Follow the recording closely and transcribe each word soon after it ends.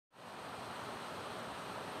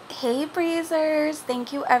Hey breezers,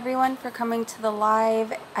 thank you everyone for coming to the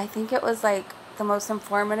live. I think it was like the most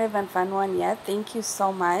informative and fun one yet. Thank you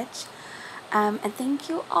so much. And thank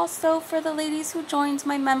you also for the ladies who joined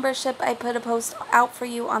my membership. I put a post out for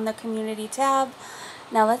you on the community tab.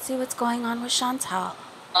 Now let's see what's going on with Chantal.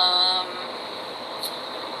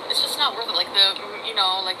 It's just not worth it. Like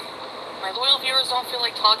like my loyal viewers don't feel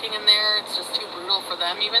like talking in there. It's just too brutal for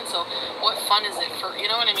them even. So what fun is it for, you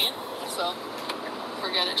know what I mean? So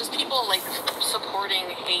forget it. Just people like supporting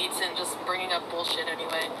hate and just bringing up bullshit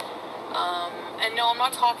anyway. And no, I'm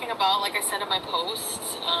not talking about, like I said in my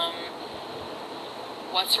posts,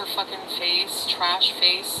 what's her fucking face, trash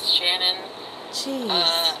face, Shannon. Jeez.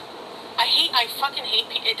 I fucking hate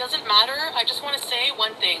people. It doesn't matter. I just want to say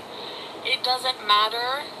one thing. It doesn't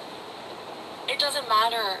matter. It doesn't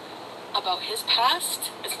matter about his past.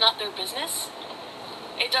 It's not their business.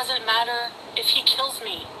 It doesn't matter if he kills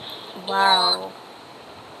me. Wow. Or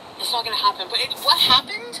it's not going to happen. But what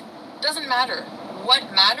happened doesn't matter.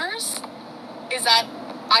 What matters is that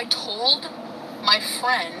I told my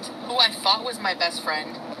friend, who I thought was my best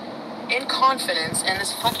friend, in confidence, and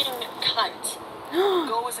this fucking cunt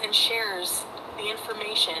goes and shares the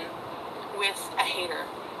information with a hater.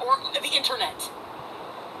 Or the internet.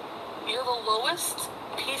 You're the lowest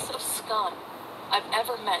piece of scum I've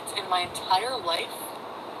ever met in my entire life,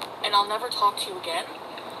 and I'll never talk to you again.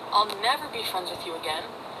 I'll never be friends with you again.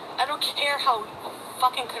 I don't care how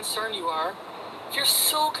fucking concerned you are. If you're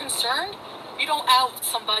so concerned, you don't out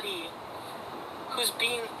somebody who's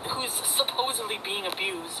supposedly being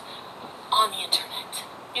abused on the internet.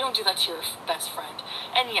 You don't do that to your best friend.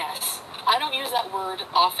 And yes, I don't use that word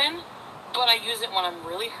often, but I use it when I'm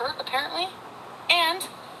really hurt, apparently. And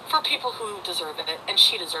for people who deserve it, and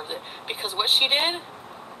she deserved it, because what she did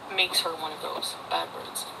makes her one of those bad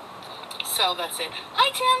words. So that's it.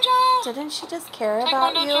 Hi, Tamjo! Didn't she just care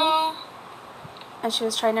about you? Joe. And she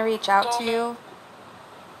was trying to reach out to you?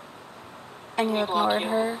 And you ignored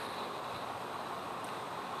her?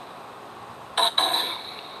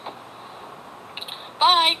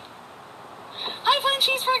 Bye! Hi, Fun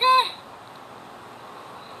Cheeseburger!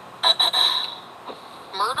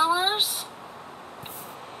 Murderers?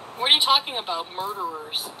 What are you talking about,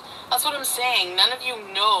 murderers? That's what I'm saying. None of you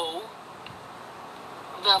know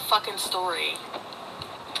the fucking story.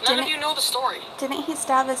 None of you know the story. Didn't he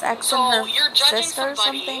stab his ex and her sister or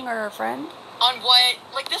something, or her friend? On what?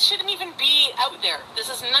 Like, this shouldn't even be out there. This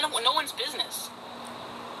is no one's business.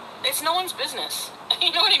 It's no one's business.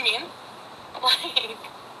 You know what I mean? Like,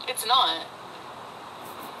 it's not.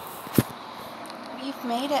 You've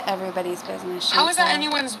made it everybody's business. How is that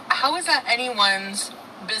anyone's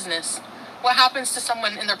business? What happens to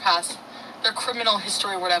someone in their past, their criminal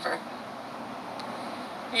history, whatever?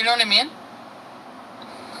 You know what I mean?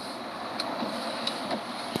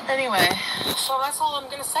 Anyway, so that's all I'm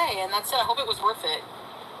gonna say, and that's it. I hope it was worth it.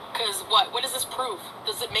 Because what does this prove?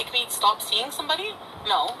 Does it make me stop seeing somebody?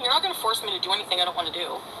 No, you're not gonna force me to do anything I don't want to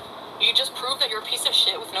do. You just prove that you're a piece of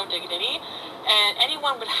shit with no dignity, and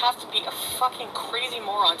anyone would have to be a fucking crazy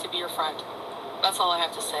moron to be your friend. That's all I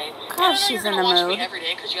have to say. God, she's in the mood. You're gonna watch me every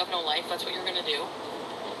day because you have no life. That's what you're gonna do.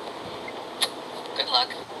 Good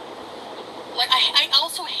luck. Like, I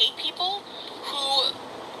also hate people who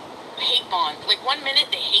hate bond. Like, one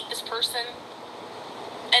minute they hate this person,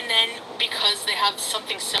 and then because they have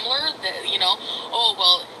something similar, that, you know, oh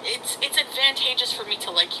well, it's advantageous for me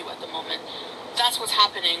to like you at the moment. That's what's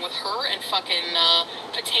happening with her and fucking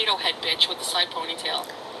potato head bitch with the side ponytail.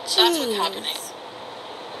 Jeez. That's what's happening.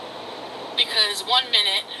 Because one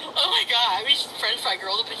minute, oh my god, I reached French fry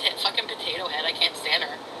girl with a fucking potato head. I can't stand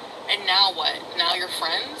her. And now what? Now you're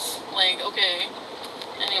friends? Like, okay.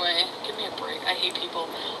 Anyway, give me a break. I hate people.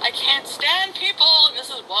 I can't stand people, and this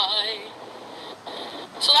is why.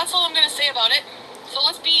 So that's all I'm gonna say about it. So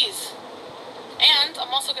let's bees. And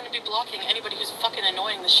I'm also going to be blocking anybody who's fucking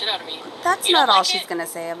annoying the shit out of me. That's not all she's going to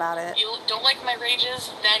say about it. You don't like my rages?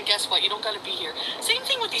 Then guess what? You don't got to be here. Same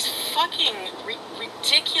thing with these fucking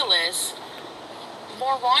ridiculous,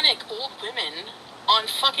 moronic old women on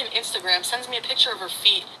fucking Instagram. Sends me a picture of her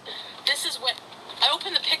feet. This is what... I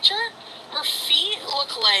open the picture. Her feet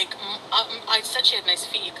look like... I said she had nice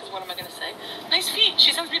feet, because what am I going to say? Nice feet.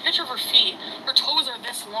 She sends me a picture of her feet. Her toes are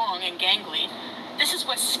this long and gangly. This is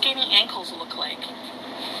what skinny ankles look like.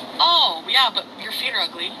 Oh, yeah, but your feet are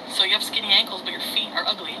ugly. So you have skinny ankles, but your feet are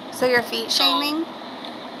ugly. So you're feet shaming?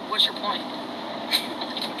 What's your point?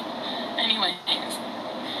 Anyway.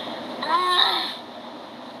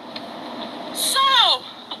 So,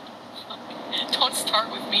 don't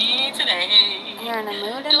start with me today. You're in a mood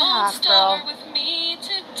and a Don't half, start girl. with me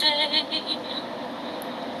today.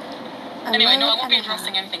 Anyway, no, I won't be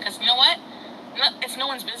addressing anything, because you know what? It's no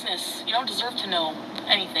one's business. You don't deserve to know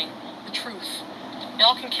anything. The truth.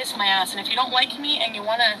 Y'all can kiss my ass, and if you don't like me and you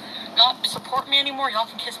want to not support me anymore, y'all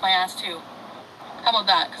can kiss my ass too. How about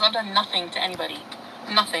that? Because I've done nothing to anybody.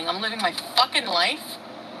 Nothing. I'm living my fucking life.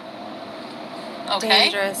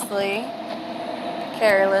 Okay? Dangerously.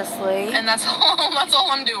 Carelessly. And that's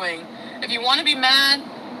all I'm doing. If you want to be mad,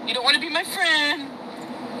 you don't want to be my friend,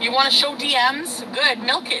 you want to show DMs, good,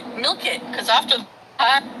 milk it. Because after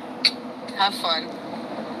that, have fun.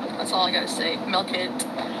 That's all I gotta say. Milk it.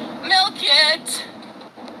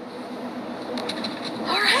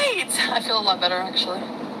 Alright. I feel a lot better, actually.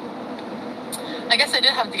 I guess I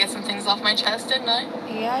did have to get some things off my chest, didn't I?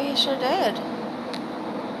 Yeah, you sure did.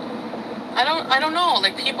 I don't know.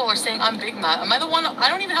 Like, people are saying I'm big mad. Am I the one? I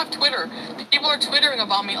don't even have Twitter. People are twittering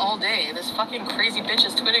about me all day. This fucking crazy bitch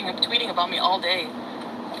is tweeting about me all day.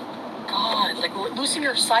 God, like, loosen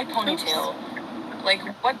your side ponytail. Like,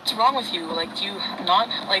 what's wrong with you? Like, do you not,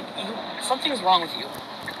 like, something's wrong with you.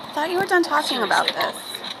 I thought you were done talking about this.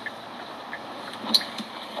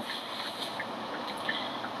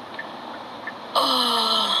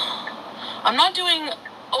 I'm not doing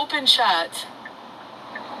open chat.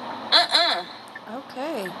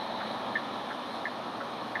 Okay.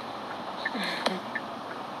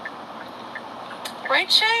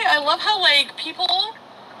 Right, Shay? I love how, like, people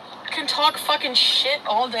can talk fucking shit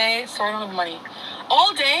all day. Sorry, I don't have money.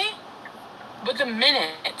 All day, but the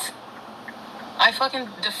minute I fucking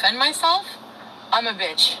defend myself, I'm a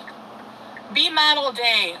bitch. Be mad all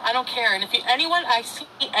day. I don't care. And if I see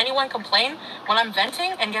anyone complain when I'm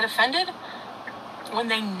venting and get offended, when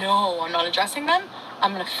they know I'm not addressing them,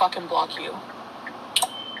 I'm gonna fucking block you.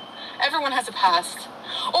 Everyone has a past.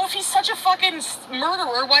 Oh, if he's such a fucking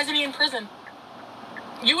murderer, why isn't he in prison?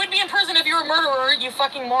 You would be in prison if you're a murderer, you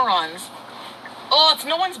fucking morons. Oh, it's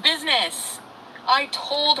no one's business. I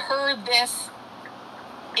told her this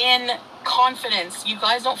in confidence. You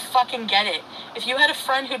guys don't fucking get it. If you had a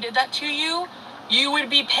friend who did that to you, you would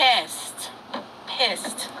be pissed.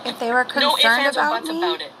 Pissed. If they were concerned no ifs, ands, or about buts me?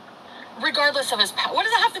 about it. Regardless of his past. What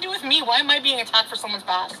does that have to do with me? Why am I being attacked for someone's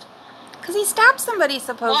past? Because he stabbed somebody,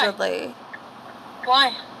 supposedly.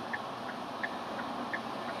 Why?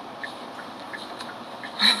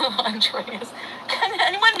 Andreas. Can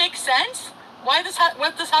anyone make sense? What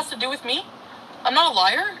this has to do with me? I'm not a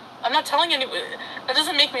liar. I'm not telling anyone. That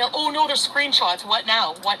doesn't make me, oh no, there's screenshots. What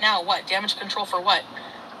now? What? Damage control for what?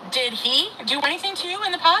 Did he do anything to you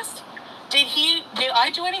in the past? Did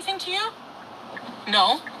I do anything to you?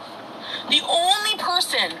 No. The only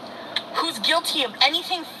person who's guilty of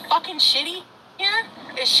anything fucking shitty here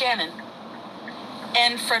is Shannon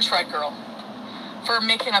and French Fried Girl for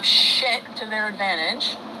making up shit to their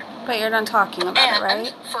advantage. But you're done talking about it,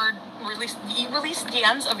 right? And for you release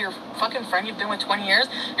DMs of your fucking friend you've been with 20 years.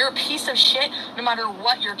 You're a piece of shit no matter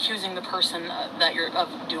what you're accusing the person that you're of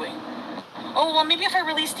doing. Oh, well, maybe if I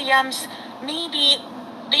release DMs, maybe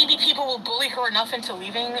people will bully her enough into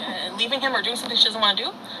leaving him or doing something she doesn't want to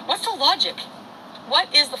do. What's the logic?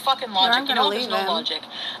 What is the fucking logic? You know, there's no logic.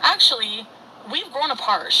 Actually, we've grown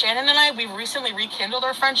apart. Shannon and I, we've recently rekindled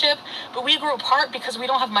our friendship, but we grew apart because we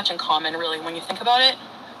don't have much in common, really, when you think about it.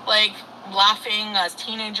 Like, laughing as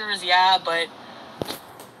teenagers, yeah, but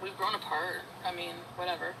we've grown apart. I mean,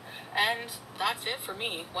 whatever. And that's it for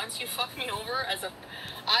me. Once you fuck me over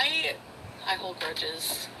I hold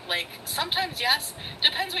grudges. Like, sometimes, yes,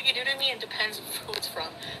 depends what you do to me and depends who it's from.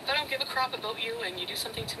 If I don't give a crap about you and you do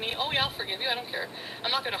something to me, oh yeah, I'll forgive you, I don't care. I'm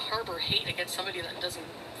not gonna harbor hate against somebody that doesn't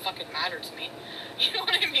fucking matter to me. You know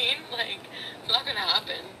what I mean? Like, it's not gonna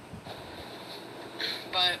happen.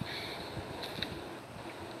 But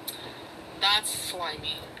that's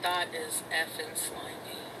slimy. That is effing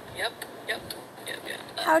slimy. Yep.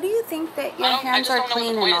 How do you think that your hands are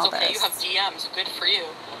clean in all this? Okay, you have DMs. Good for you.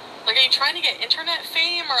 Like, are you trying to get internet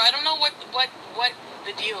fame, or I don't know what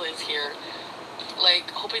the deal is here? Like,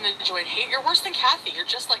 hoping to join hate. You're worse than Kathy. You're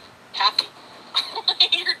just like Kathy.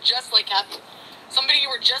 You're just like Kathy. Somebody you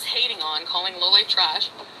were just hating on, calling low-life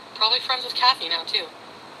trash. Probably friends with Kathy now, too.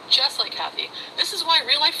 Just like Kathy. This is why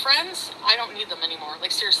real-life friends, I don't need them anymore.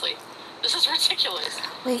 Like, seriously. This is ridiculous.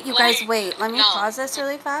 Wait, you guys, wait. Let me pause this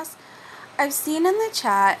really fast. I've seen in the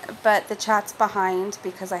chat, but the chat's behind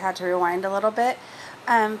because I had to rewind a little bit.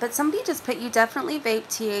 But somebody just put, you definitely vape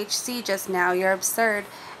THC just now. You're absurd.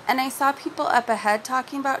 And I saw people up ahead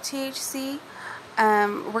talking about THC.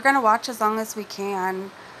 We're going to watch as long as we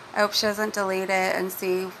can. I hope she doesn't delete it and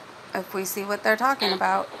see if we see what they're talking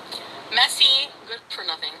about. Messy, good for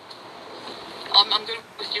nothing. I'm good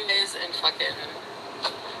with you guys and fucking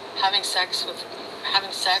having sex and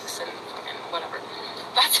fucking whatever.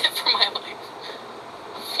 That's it for my life.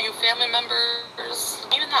 Few family members,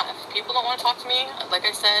 even that. If people don't want to talk to me, like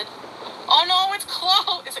I said, oh no, it's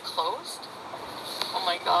closed. Is it closed? Oh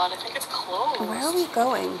my god, I think it's closed. Where are we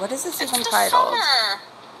going? What is this it's even the titled? Summer.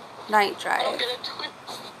 Night I Drive. don't get it twisted.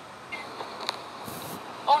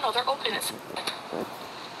 Oh no, they're open. It's...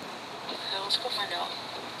 Let's go find out.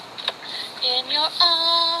 In your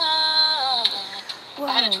arms. Whoa.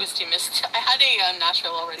 I had a twisty mist. I had a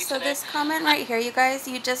Nashville already So today. this comment right here, you guys,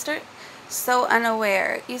 you just are so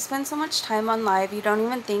unaware. You spend so much time on live, you don't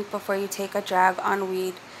even think before you take a drag on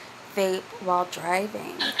weed, vape while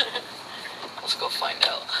driving. Let's go find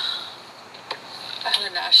out. I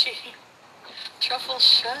had a Nashi. Truffle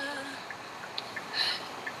shot.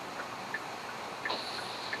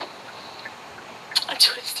 A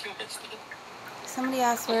twisty misty. Somebody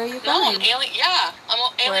asked, where are you No, going?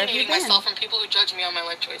 I'm alienating myself from people who judge me on my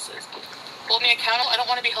life choices. Hold me accountable. I don't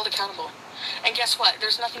want to be held accountable. And guess what?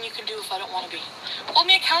 There's nothing you can do if I don't want to be. Hold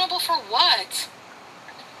me accountable for what?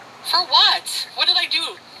 For what? What did I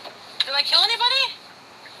do? Did I kill anybody?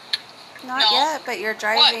 Not yet, but you're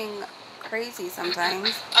driving crazy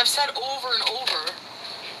sometimes. I've said over and over.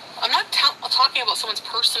 I'm not talking about someone's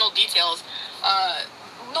personal details.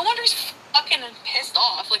 No wonder he's fucking pissed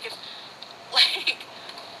off.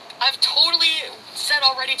 I've totally said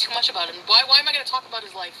already too much about him. Why am I going to talk about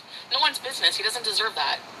his life? No one's business. He doesn't deserve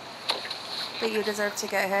that. But you deserve to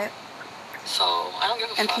get hit. So, I don't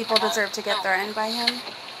give a fuck. And people deserve to get threatened by him.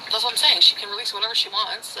 That's what I'm saying. She can release whatever she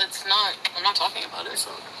wants. I'm not talking about it,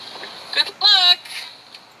 so. Good luck!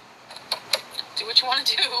 Do what you want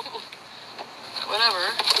to do.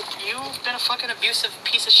 Whatever. You've been a fucking abusive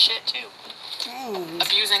piece of shit, too. Thanks.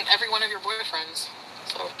 Abusing every one of your boyfriends.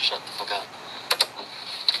 So, shut the fuck up.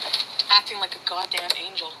 Acting like a goddamn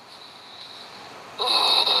angel.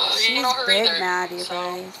 Ugh, She's big mad, you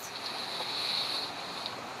guys.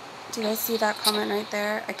 Do you guys see that comment right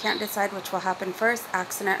there? I can't decide which will happen first.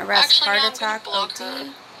 Accident, arrest, heart attack, OD.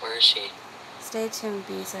 Her. Where is she? Stay tuned,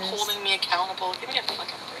 Beezers. Holding me accountable. Give me a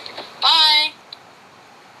fucking break. Bye!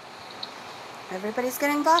 Everybody's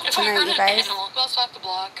getting blocked tonight, you guys. Who else off the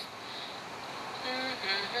block?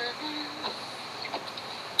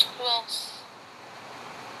 Who else?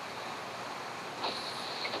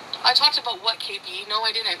 I talked about what, KB? No,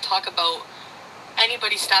 I didn't talk about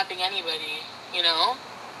anybody stabbing anybody, you know?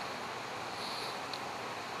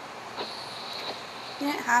 You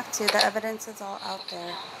didn't have to. The evidence is all out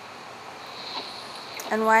there.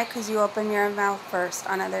 And why? Because you open your mouth first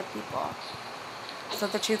on other people. So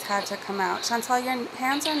the truth had to come out. Chantal, your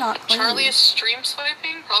hands are not clean. Charlie is stream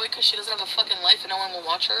swiping, probably because she doesn't have a fucking life and no one will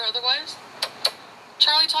watch her otherwise.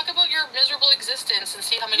 Charlie, talk about your miserable existence and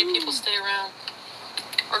see how many people stay around.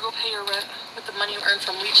 Or go pay your rent with the money you earned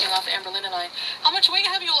from leeching off Amberlynn and I. How much weight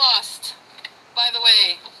have you lost? By the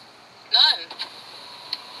way, none.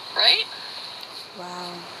 Right?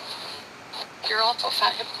 Wow. You're also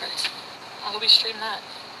fat hypocrites. I hope you stream that.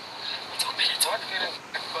 It's open, it's open.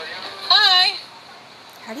 Hi!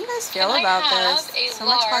 How do you guys feel about this? So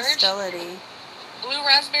much hostility. Blue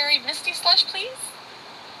raspberry misty slush, please?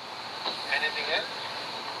 Anything else?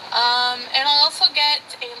 And I'll also get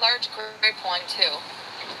a large grape one, too.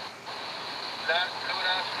 Black, blue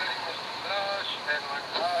raspberry, misty slush, and one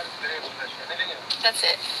large grape slush. Anything else? That's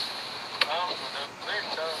it. Come to the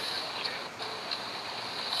window.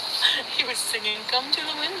 He was singing, "Come to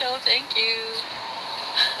the window, thank you."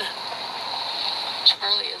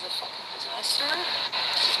 Charlie is a fucking disaster.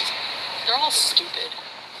 They're all stupid.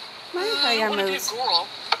 My I want to be a girl,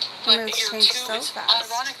 but moves you're change too. so It's fast.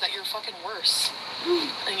 ironic that you're fucking worse,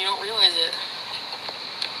 and you don't realize it.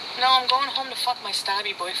 No, I'm going home to fuck my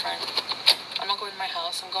stabby boyfriend. I'm not going to my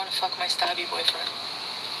house. I'm going to fuck my stabby boyfriend.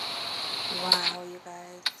 Wow, you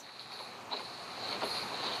guys.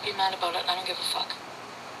 Be mad about it. I don't give a fuck.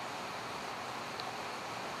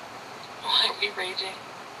 Why are we raging?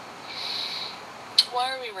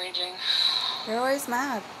 Why are we raging? You're always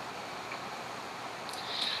mad.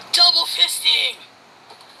 Double fisting!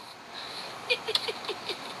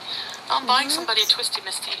 I'm buying somebody a Twisty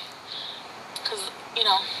Misty. Because, you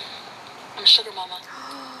know, I'm a sugar mama.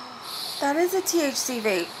 That is a THC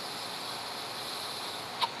vape.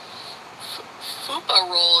 Fupa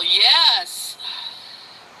roll, yes!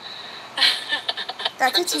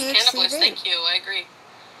 That's Princess a THC Cannabis, vape. thank you, I agree.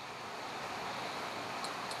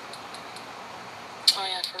 Oh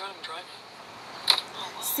yeah, I forgot I'm driving.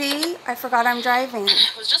 Oh, wow. See? I forgot I'm driving.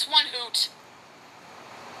 It was just one hoot.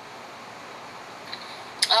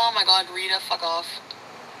 Oh my god, Rita, fuck off.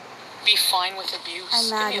 Be fine with abuse. I'm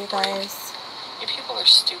mad, Give me you a break. guys. You people are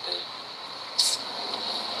stupid.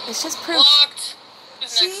 It's just proof. Blocked.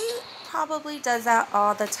 Who's She next? probably does that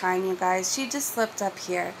all the time, you guys. She just slipped up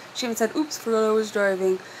here. She even said, oops, forgot I was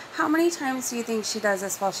driving. How many times do you think she does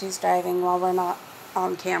this while she's driving while we're not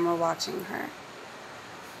on camera watching her?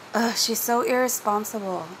 Ugh, she's so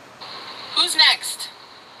irresponsible. Who's next?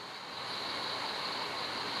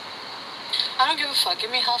 I don't give a fuck.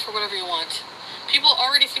 Give me hell for whatever you want. People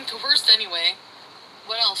already think the worst anyway.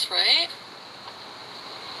 What else, right?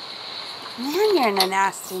 Man, you're in a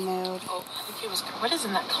nasty mood. Oh, I think it was... What is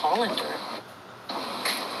in that colander?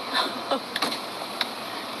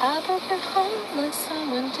 I bet you're homeless,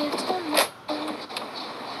 someone did to me.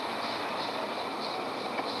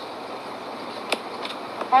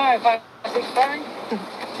 Alright, 5, 6, 7.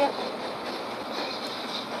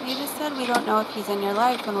 You just said we don't know if he's in your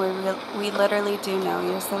life when we literally do know.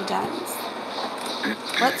 You're so dense.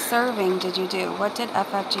 What serving did you do? What did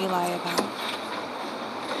FFG lie about?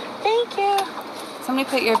 Thank you. Somebody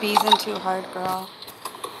put your bees in too hard, girl.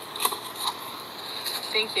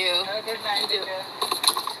 Thank you. Thank you.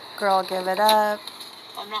 Girl, give it up.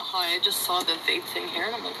 I'm not high. I just saw the vape thing here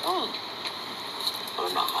and I'm like, oh. But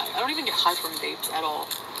I'm not high. I don't even get high from vapes at all.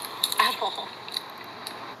 At all.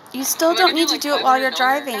 You still don't need to do it while you're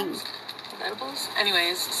driving. Edibles?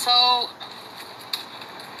 Anyways, so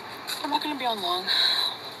I'm not gonna be on long.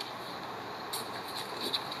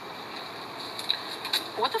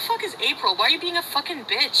 What the fuck is April? Why are you being a fucking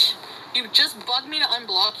bitch? You just bugged me to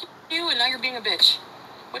unblock you and now you're being a bitch.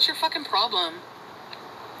 What's your fucking problem?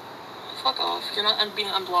 Fuck off. You're not being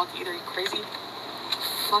unblocked either, you crazy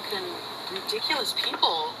fucking ridiculous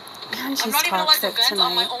people. Man, she's I'm not even allowed to toxic vent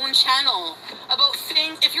on my tonight. own channel about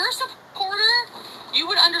things. If you're a supporter, you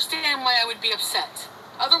would understand why I would be upset.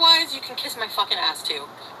 Otherwise, you can kiss my fucking ass too.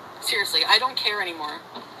 Seriously, I don't care anymore.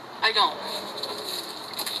 I don't.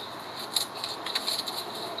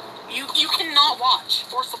 You cannot watch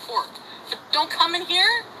or support. But don't come in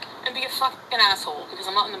here and be a fucking asshole because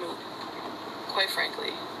I'm not in the mood. Quite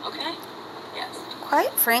frankly. Okay? Yes.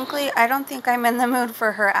 Quite frankly, I don't think I'm in the mood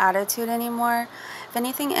for her attitude anymore. If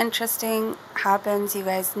anything interesting happens, you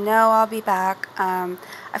guys know I'll be back.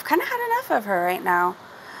 I've kind of had enough of her right now.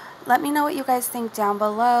 Let me know what you guys think down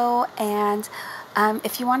below. And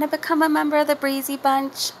if you want to become a member of the Breezy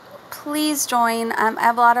Bunch, please join. I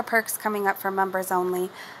have a lot of perks coming up for members only.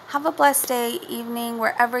 Have a blessed day, evening,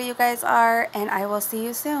 wherever you guys are, and I will see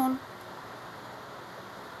you soon.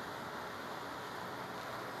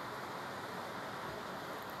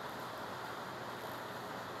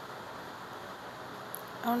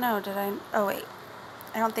 Oh no, did I? Oh wait.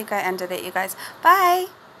 I don't think I ended it, you guys. Bye!